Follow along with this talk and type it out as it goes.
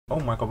Oh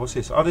my god, what's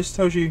this? Oh, this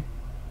tells you...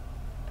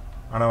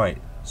 Oh no, wait.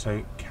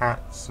 So,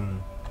 cats and...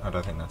 I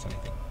don't think that's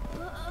anything.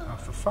 Oh,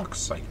 for fuck's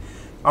sake.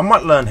 I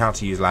might learn how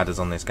to use ladders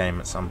on this game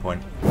at some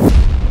point.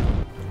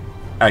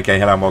 Okay,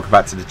 hello and welcome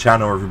back to the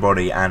channel,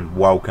 everybody, and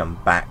welcome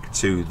back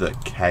to the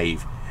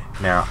cave.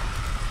 Now,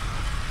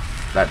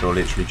 that door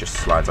literally just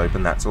slides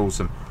open. That's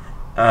awesome.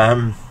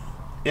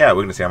 Yeah, we're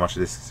going to see how much of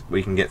this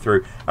we can get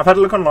through. I've had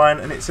a look online,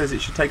 and it says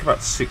it should take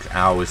about 6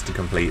 hours to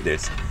complete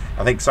this.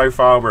 I think so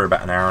far we're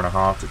about an hour and a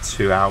half to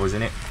 2 hours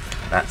in it.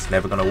 That's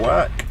never going to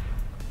work.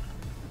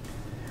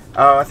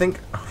 I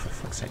think... Oh, for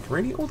fuck's sake,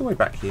 really? All the way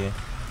back here?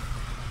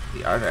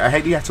 I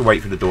hate you have to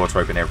wait for the door to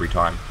open every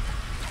time.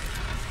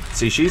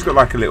 See, she's got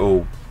like a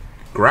little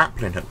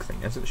grappling hook thing,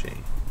 hasn't she?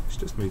 Let's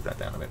just move that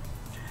down a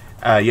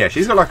bit. Yeah,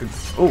 she's got like a...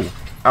 Oh,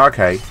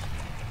 okay.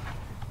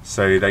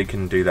 So they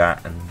can do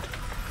that and...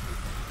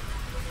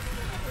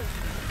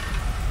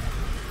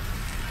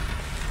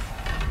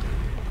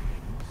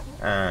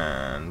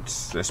 And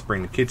let's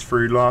bring the kids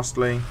through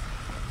lastly.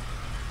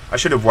 I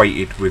should have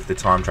waited with the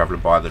time traveller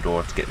by the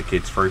door to get the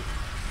kids through,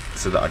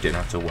 so that I didn't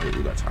have to wait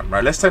all that time.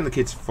 Right, let's turn the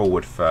kids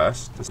forward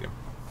first. Let's go.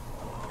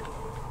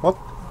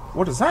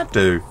 What does that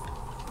do?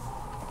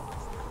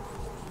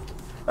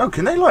 Oh,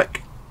 can they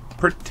like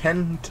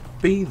pretend to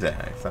be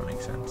there, if that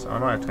makes sense? I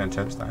might have to go and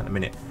test that in a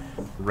minute.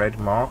 Red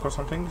mark or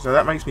something? So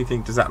that makes me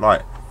think, does that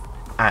like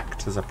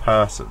act as a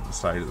person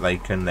so that they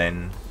can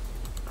then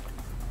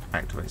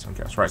activate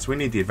something else? Right, so we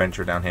need the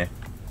adventurer down here.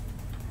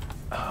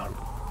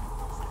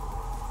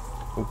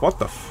 Oh, what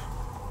the f...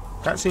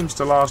 That seems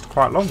to last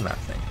quite long, that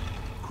thing.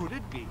 Could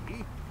it be?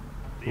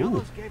 The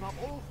others gave up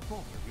all thought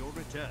of your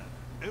return.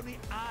 Only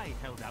I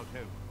held out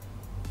hope.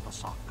 The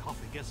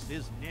sarcophagus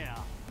is near.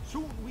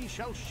 Soon we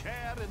shall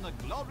share in the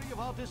glory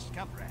of our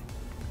discovery.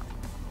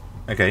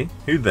 Okay,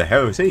 who the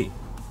hell is he?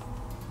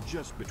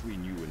 Just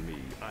between you and me,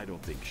 I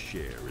don't think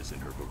share is in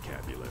her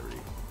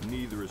vocabulary.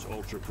 Neither is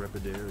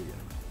ultra-crepidarian.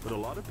 But a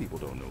lot of people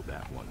don't know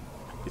that one.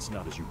 It's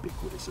not as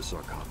ubiquitous as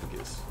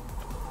sarcophagus.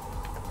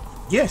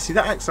 Yeah, see,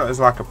 that acts as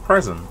like a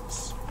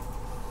presence.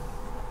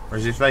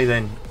 Whereas if they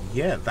then...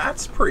 Yeah,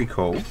 that's pretty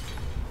cool.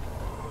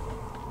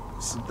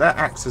 So that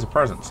acts as a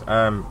presence.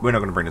 We're not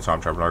going to bring the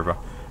time traveler over.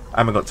 I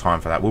haven't got time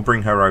for that. We'll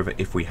bring her over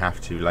if we have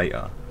to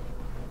later.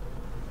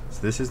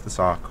 So this is the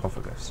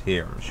sarcophagus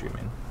here, I'm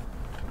assuming.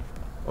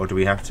 Or do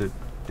we have to...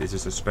 Is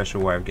this a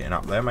special way of getting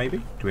up there, maybe?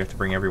 Do we have to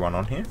bring everyone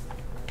on here?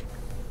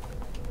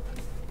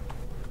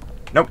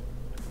 Nope.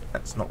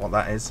 That's not what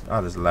that is. Oh,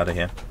 there's a ladder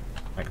here.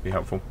 That could be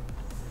helpful.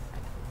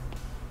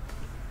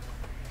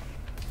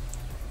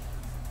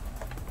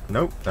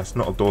 Nope, that's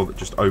not a door that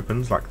just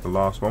opens like the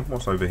last one.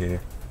 What's over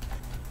here?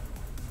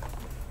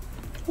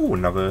 Oh,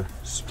 another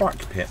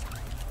spike pit.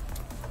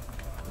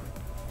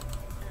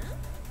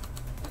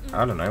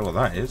 I don't know what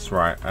that is.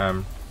 Right,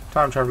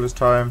 time traveler's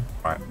time.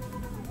 Right.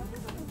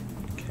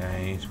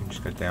 Okay, so we can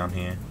just go down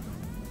here.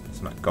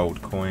 Some like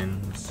gold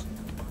coins.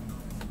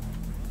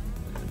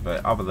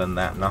 But other than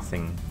that,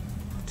 nothing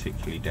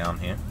particularly down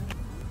here.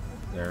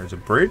 There is a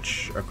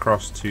bridge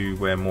across to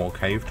where more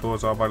cave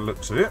tours are by the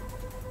looks of it.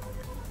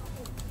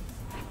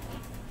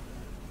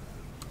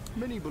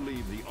 Many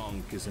believe the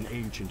Ankh is an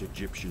ancient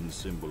Egyptian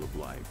symbol of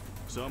life.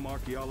 Some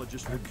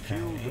archaeologists would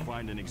kill to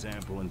find an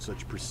example in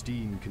such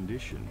pristine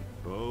condition.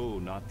 Oh,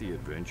 not the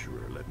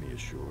adventurer, let me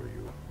assure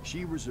you.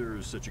 She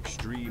reserves such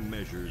extreme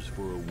measures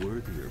for a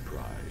worthier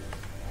prize.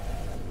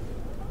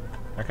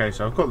 Okay,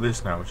 so I've got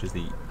this now, which is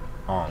the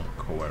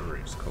Ankh, or whatever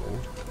it's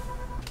called.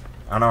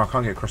 Oh no, I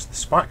can't get across the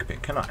spike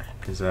pit, can I?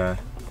 Because, so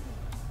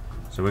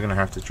we're going to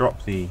have to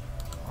drop the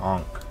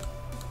Ankh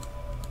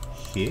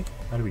here.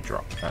 How do we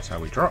drop? That's how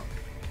we drop.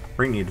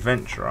 Bring the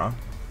adventurer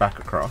back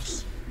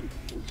across.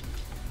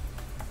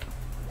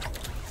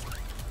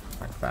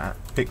 Like that.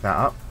 Pick that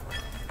up.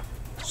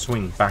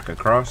 Swing back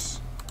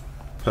across.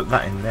 Put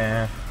that in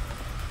there.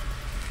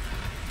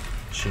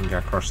 She can go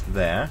across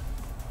there.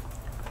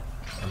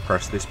 And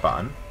press this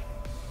button.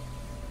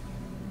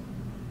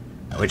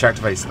 Which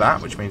activates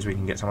that, which means we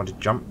can get someone to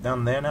jump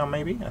down there now,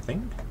 maybe, I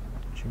think.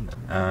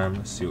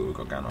 Let's see what we've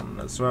got going on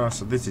as well.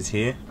 So this is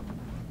here.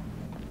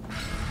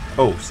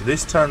 Oh, so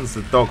this turns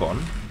the dog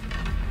on.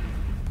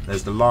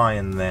 There's the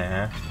lion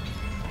there,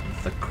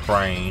 the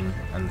crane,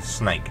 and the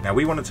snake. Now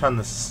we want to turn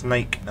the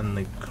snake and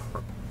the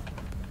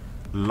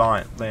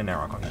lion... There,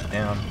 now I can't get it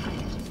down.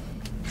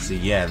 So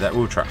yeah, that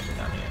will trap me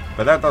down here.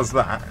 But that does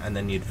that, and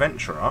then the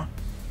adventurer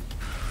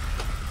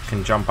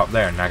can jump up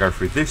there and now go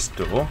through this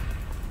door.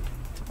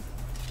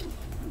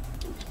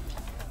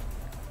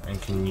 And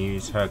can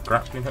use her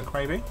grappling hook,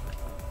 maybe?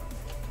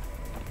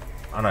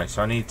 Oh no,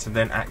 so I need to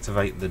then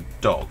activate the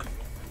dog.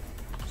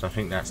 So I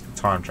think that's the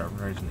time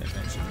traveler, isn't it?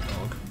 That's the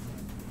dog.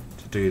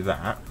 To do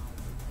that.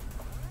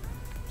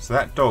 So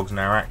that dog's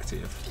now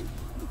active.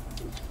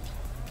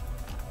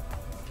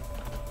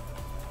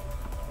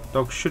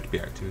 Dog should be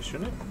active,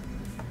 shouldn't it?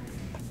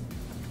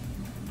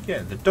 Yeah,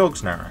 the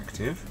dog's now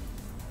active.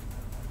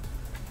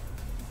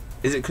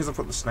 Is it because I've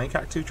got the snake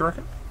active, do you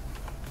reckon?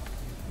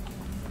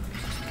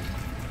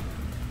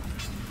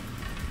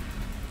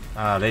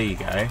 Ah, there you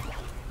go.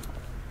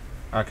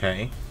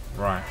 Okay,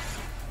 right.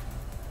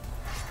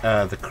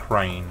 The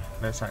crane.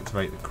 Let's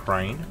activate the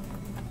crane.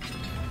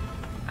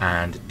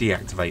 And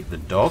deactivate the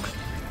dog.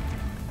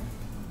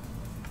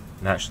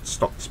 And that should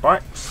stop the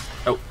spikes.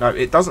 Oh, no,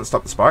 it doesn't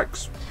stop the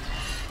spikes.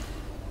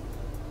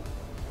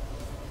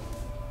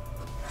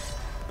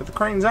 But the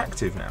crane's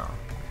active now.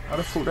 I'd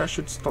have thought that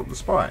should stop the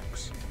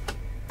spikes.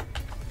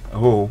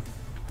 Oh.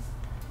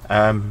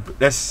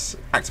 Let's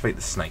activate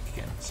the snake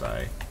again.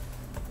 So,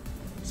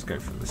 let's go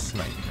for the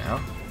snake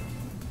now.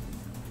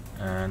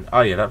 And,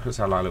 oh yeah, that puts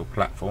out like a little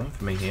platform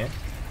for me here.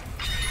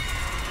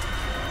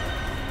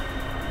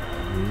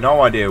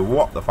 No idea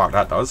what the fuck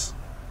that does.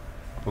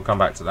 We'll come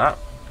back to that.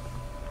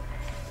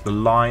 The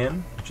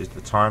lion, which is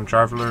the time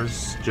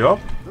traveler's job.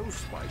 Those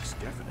spikes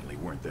definitely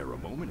weren't there a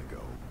moment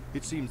ago.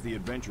 It seems the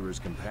adventurer's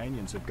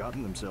companions have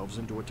gotten themselves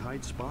into a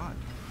tight spot.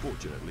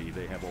 Fortunately,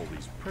 they have all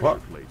these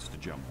pressure plates to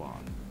jump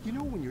on. You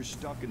know, when you're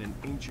stuck in an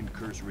ancient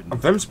curse-ridden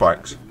them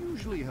spikes. It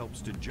usually helps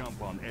to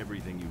jump on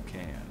everything you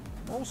can.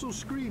 Also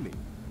screaming.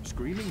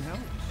 Screaming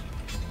helps.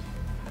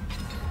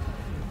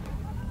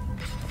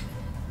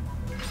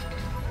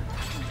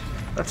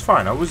 That's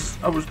fine. I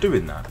was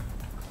doing that.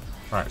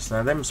 Right, so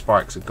now them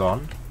spikes are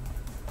gone.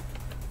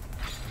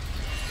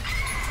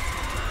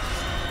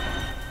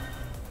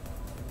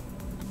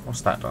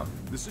 What's that done?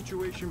 The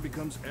situation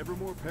becomes ever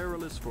more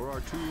perilous for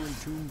our two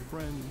entombed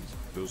friends.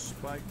 Those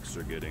spikes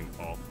are getting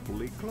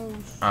awfully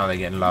close. Oh, they're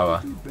getting lower.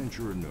 The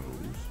adventurer knows.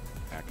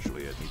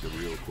 Actually, I think the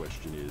real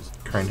question is,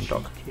 Crane does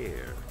and dog. she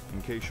care?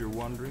 In case you're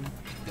wondering,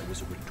 that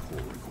was a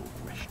rhetorical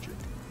question.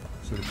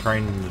 So the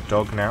crane and the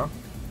dog now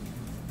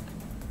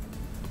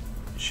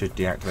should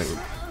deactivate.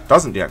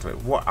 Doesn't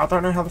deactivate. What? I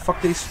don't know how the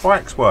fuck these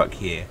spikes work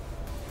here.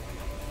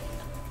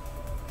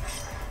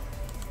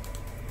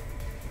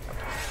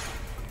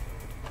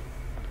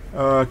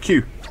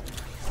 Q.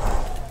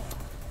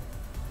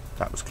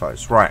 That was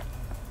close. Right.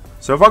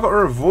 So have I got to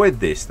avoid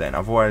this then?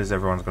 Otherwise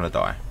everyone's going to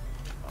die.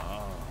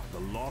 Ah, the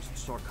lost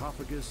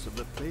sarcophagus of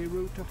the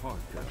Pharaoh to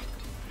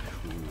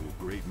Ooh,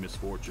 great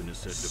misfortune is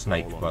said to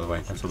Snake, fall on by the way.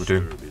 those That's who what we're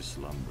doing. disturb his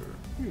slumber.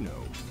 You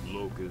know,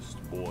 locusts,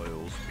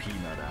 boils,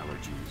 peanut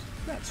allergies,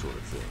 that sort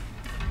of thing.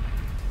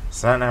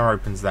 So that now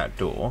opens that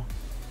door.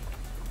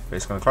 But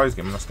it's going to close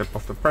again when I step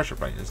off the pressure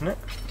plate, isn't it?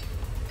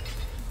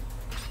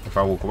 If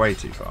I walk away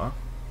too far.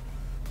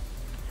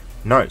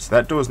 No, so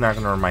that door's now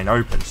going to remain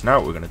open. So now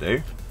what we're going to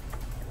do,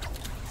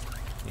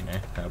 you know,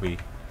 that'll be,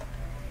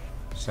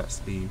 sets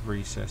the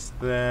recess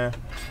there.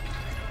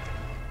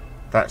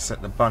 That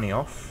set the bunny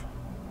off.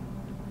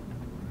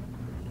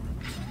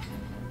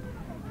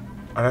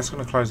 And that's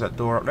going to close that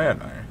door up there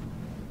though.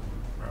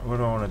 Right, what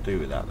do I want to do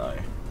with that though?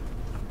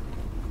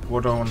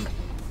 What do I want?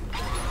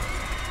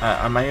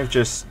 I may have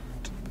just.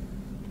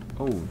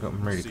 Oh, got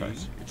them really See,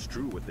 close. it's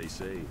true what they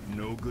say.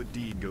 No good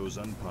deed goes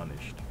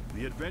unpunished.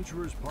 The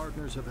adventurer's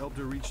partners have helped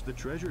her reach the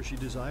treasure she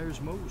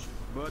desires most.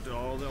 But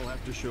all they'll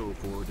have to show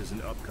for it is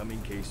an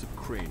upcoming case of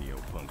cranial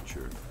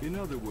puncture. In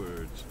other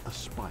words, a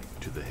spike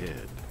to the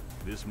head.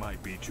 This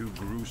might be too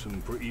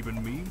gruesome for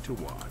even me to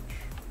watch.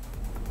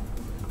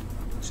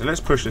 So let's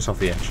push this off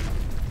the edge.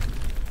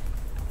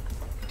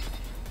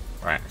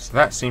 Right, so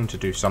that seemed to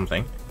do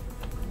something.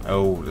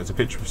 Oh, there's a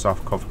picture of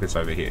sarcophagus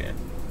over here.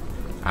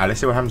 Let's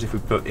see what happens if we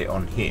put it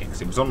on here,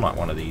 because it was on like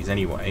one of these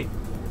anyway.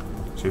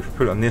 So if we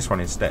put it on this one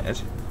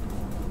instead,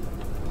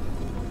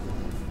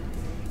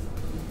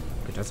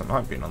 it doesn't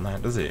like being on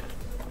that, does it?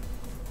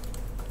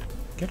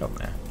 Get on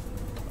there.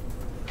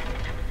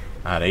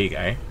 There you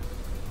go.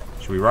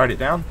 Should we ride it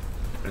down?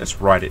 Let's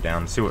ride it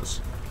down. See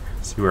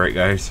where it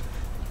goes.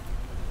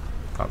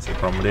 Can't see a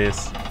problem with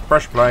this.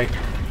 Pressure plate.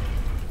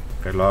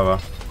 Go lower.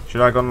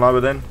 Should I have gone lower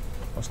then?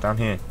 What's down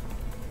here?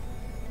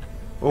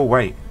 Oh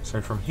wait.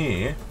 So from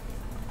here,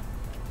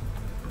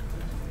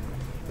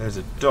 there's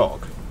a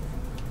dog.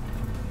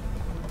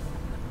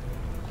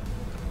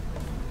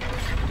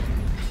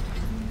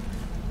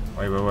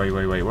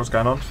 Wait. What's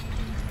going on?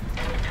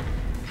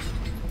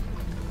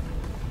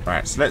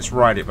 Right, so let's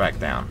ride it back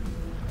down.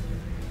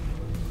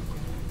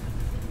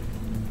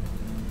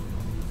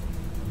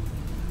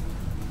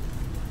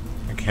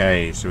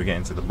 Okay, so we're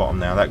getting to the bottom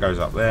now. That goes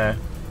up there.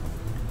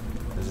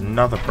 There's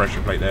another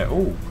pressure plate there.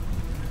 Oh.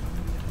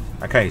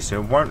 Okay,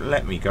 so it won't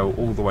let me go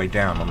all the way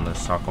down on the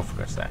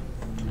sarcophagus there.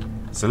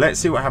 So let's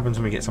see what happens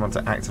when we get someone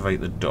to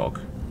activate the dog.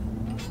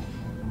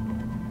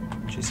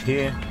 Which is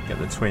here. Get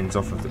the twins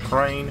off of the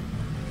crane.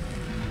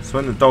 So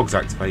when the dog's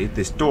activated,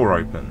 this door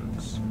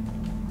opens.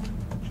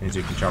 Which means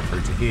we can jump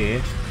through to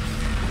here.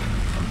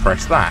 And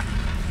press that.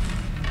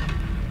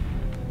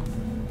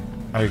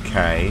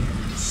 Okay,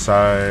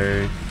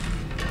 so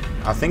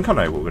I think I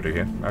know what we'll do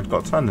here. I've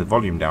got to turn the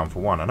volume down for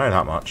one. I know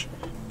that much.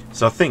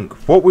 So I think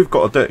what we've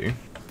got to do...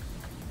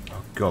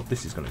 Oh god,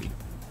 this is going to be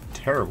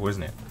terrible,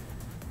 isn't it?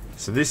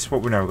 So this is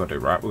what we know we've got to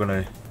do, right? We're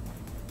going to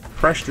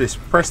press this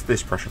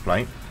pressure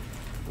plate.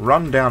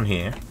 Run down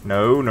here.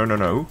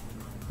 No.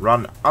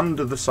 Run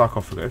under the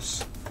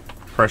sarcophagus.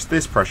 Press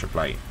this pressure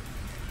plate.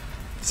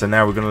 So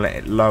now we're going to let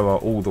it lower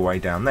all the way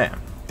down there.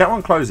 That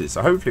one closes,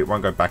 so hopefully it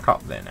won't go back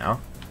up there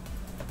now.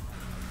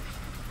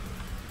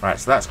 Right,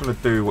 so that's going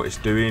to do what it's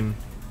doing.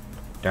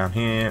 Down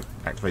here,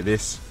 activate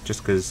this,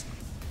 just because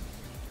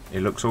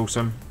it looks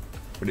awesome.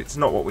 But it's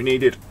not what we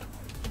needed.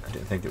 I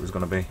didn't think it was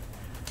going to be.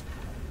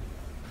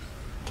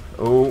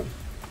 Oh.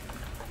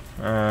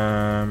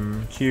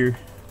 Q.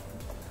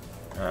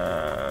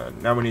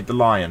 Now we need the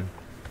lion.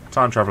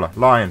 Time traveler.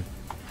 Lion.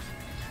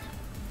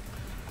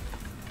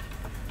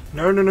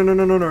 No, no, no, no,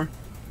 no, no, no.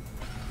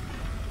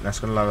 That's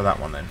going to lower that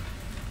one then.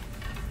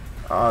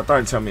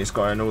 Don't tell me it's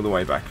going all the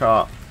way back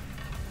up.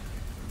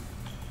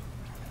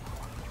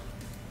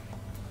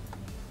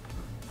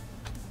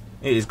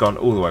 It has gone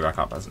all the way back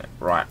up, hasn't it?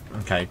 Right.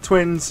 Okay.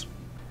 Twins.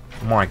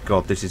 My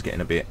god, this is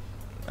getting a bit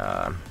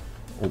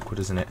awkward,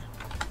 isn't it?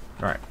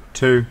 Right.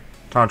 2.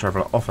 Time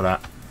traveler. Off of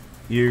that.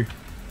 You.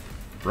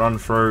 Run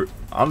through.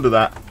 Under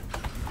that.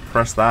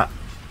 Press that.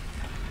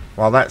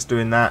 While that's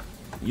doing that,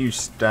 you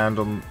stand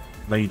on...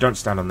 No, you don't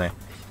stand on there.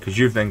 Because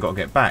you've then got to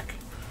get back.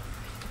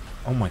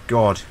 Oh my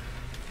god.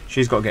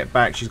 She's got to get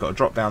back. She's got to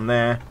drop down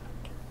there.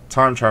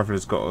 Time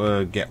traveler's got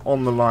to get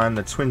on the line.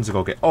 The twins have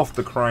got to get off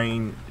the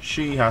crane.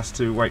 She has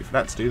to wait for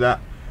that to do that.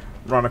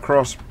 Run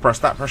across. Press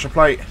that pressure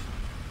plate.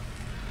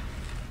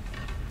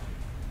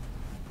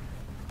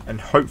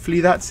 And hopefully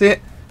that's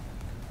it.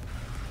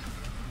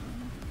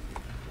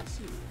 Let's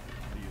see. The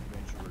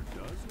adventurer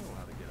does know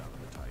how to get out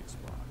of a tight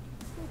spot.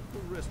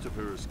 But the rest of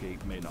her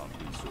escape may not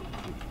be so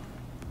clean.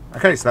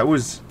 Okay, so that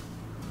was...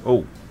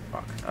 Oh,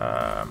 fuck.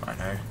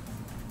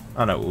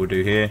 I know what we'll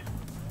do here.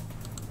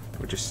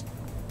 We'll just...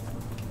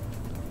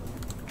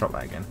 drop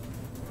that again.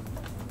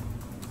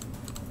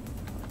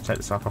 Take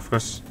the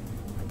sarcophagus.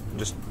 And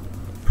just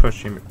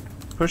push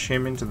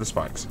him into the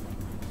spikes.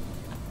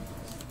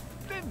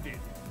 Splendid!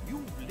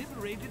 You've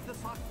liberated the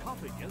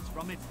sarcophagus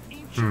from its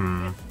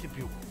ancient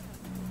vestibule.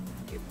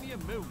 Give me a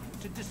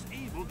moment to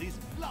disable these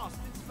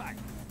blasted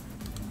spikes.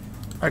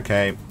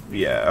 Okay,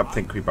 yeah, I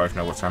think we both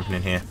know what's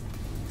happening here.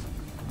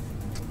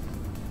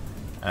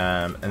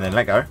 And then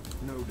let go.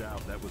 No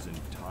doubt that was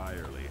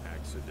entirely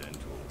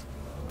accidental.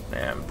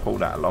 And pull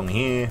that along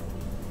here.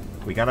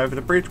 We going over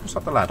the bridge? What's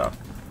up the ladder?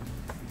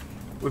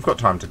 We've got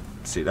time to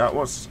see that.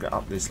 What's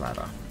up this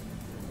ladder?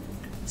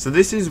 So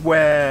this is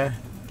where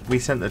we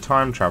sent the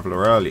time traveler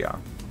earlier.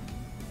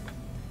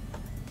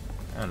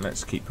 And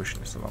let's keep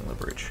pushing this along the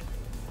bridge.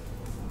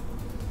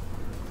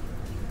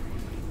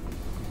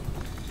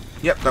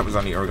 Yep, that was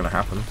only ever going to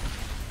happen.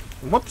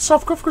 What the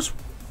sarcophagus?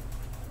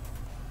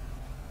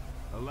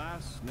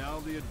 Alas, now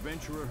the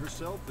adventurer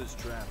herself is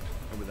trapped.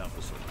 And without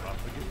the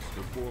sarcophagus,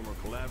 her former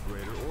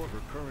collaborator, or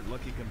her current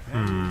lucky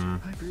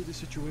companions, I fear the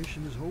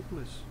situation is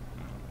hopeless.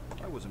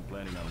 I wasn't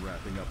planning on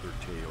wrapping up her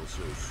tale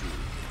so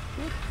soon,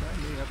 but I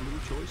may have little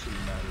choice in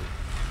the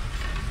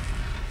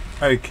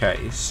matter.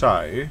 Okay,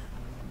 so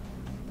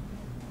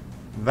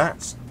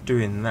that's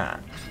doing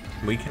that.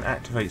 We can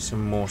activate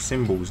some more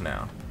symbols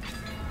now.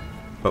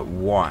 But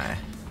why?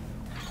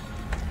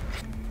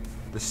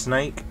 The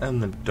snake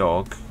and the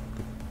dog,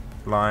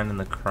 the lion and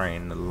the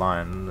crane, the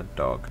lion and the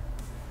dog.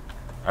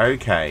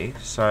 Okay,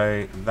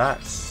 so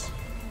that's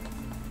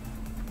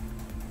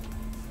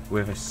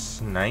with a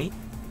snake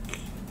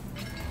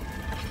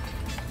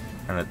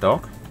and a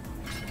dog.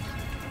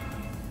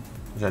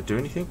 Does that do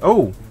anything?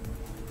 Oh!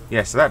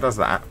 Yeah, so that does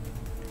that.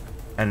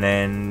 And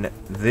then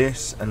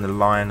this and the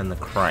lion and the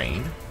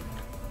crane.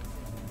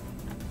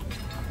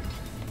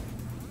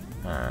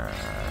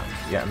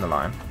 Yeah, and the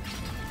lion.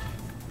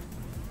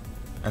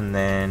 And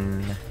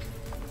then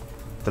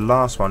the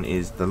last one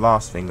is the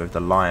last thing with the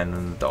lion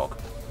and the dog.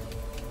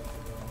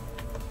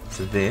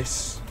 So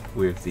this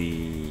with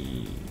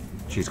the...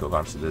 She's got to go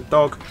into the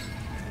dog.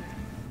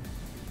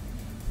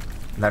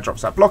 And that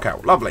drops that block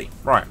out. Lovely.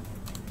 Right.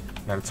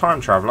 Now the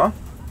time traveller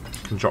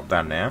can drop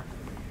down there.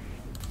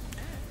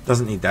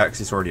 Doesn't need that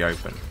because it's already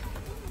open.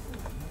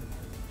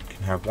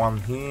 Can have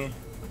one here.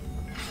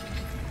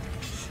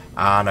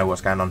 I know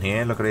what's going on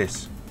here. Look at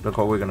this. Look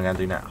what we're going to go and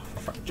do now.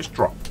 Just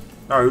drop.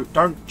 No,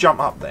 don't jump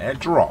up there.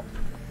 Drop.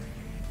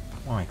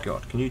 My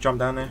god. Can you jump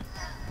down there?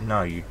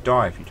 No, you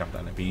die if you jump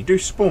down there. But you do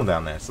spawn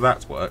down there, so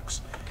that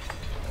works.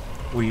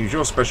 We'll use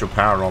your special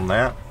power on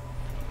that.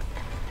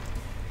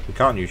 We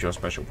can't use your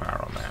special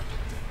power on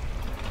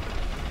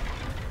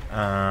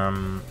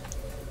that.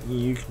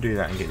 You can do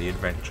that and get the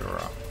adventurer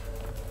up.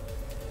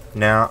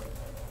 Now,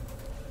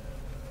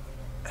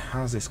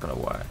 how's this going to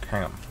work?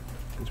 Hang on.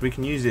 Because we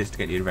can use this to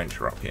get the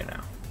adventurer up here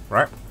now.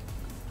 Right?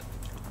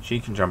 She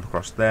can jump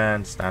across there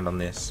and stand on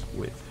this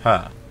with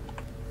her.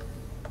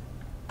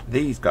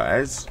 These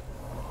guys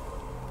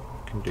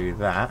can do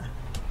that,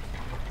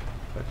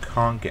 but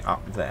can't get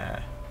up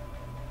there.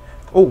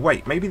 Oh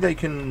wait, maybe they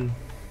can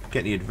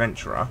get the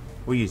adventurer.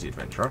 We'll use the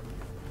adventurer.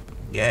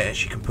 Yeah,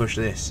 she can push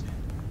this.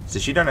 So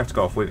she don't have to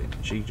go off with it.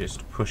 She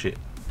just push it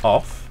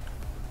off.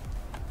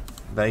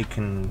 They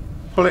can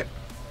pull it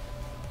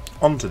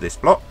onto this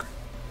block.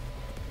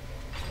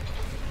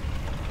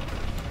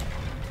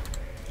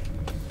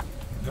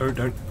 No,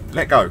 don't.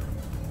 Let go.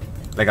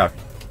 Let go.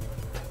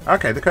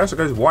 Okay, the cursor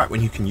goes white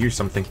when you can use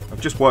something.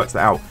 I've just worked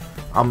that out.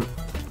 I'm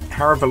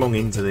however long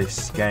into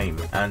this game,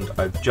 and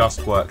I've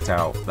just worked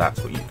out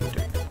that's what you can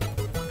do.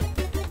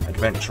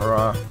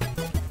 adventurer.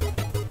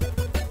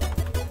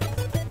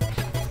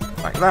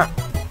 Like that.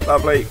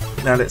 Lovely.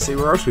 Now let's see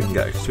where else we can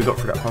go. So we got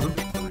through that puzzle.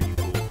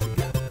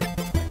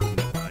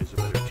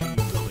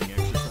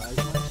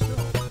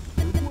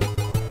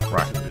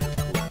 Right.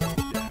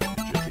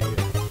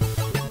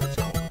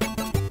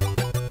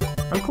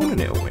 I'm calling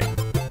it a win.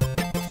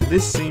 So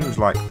this seems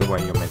like the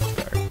way you're meant to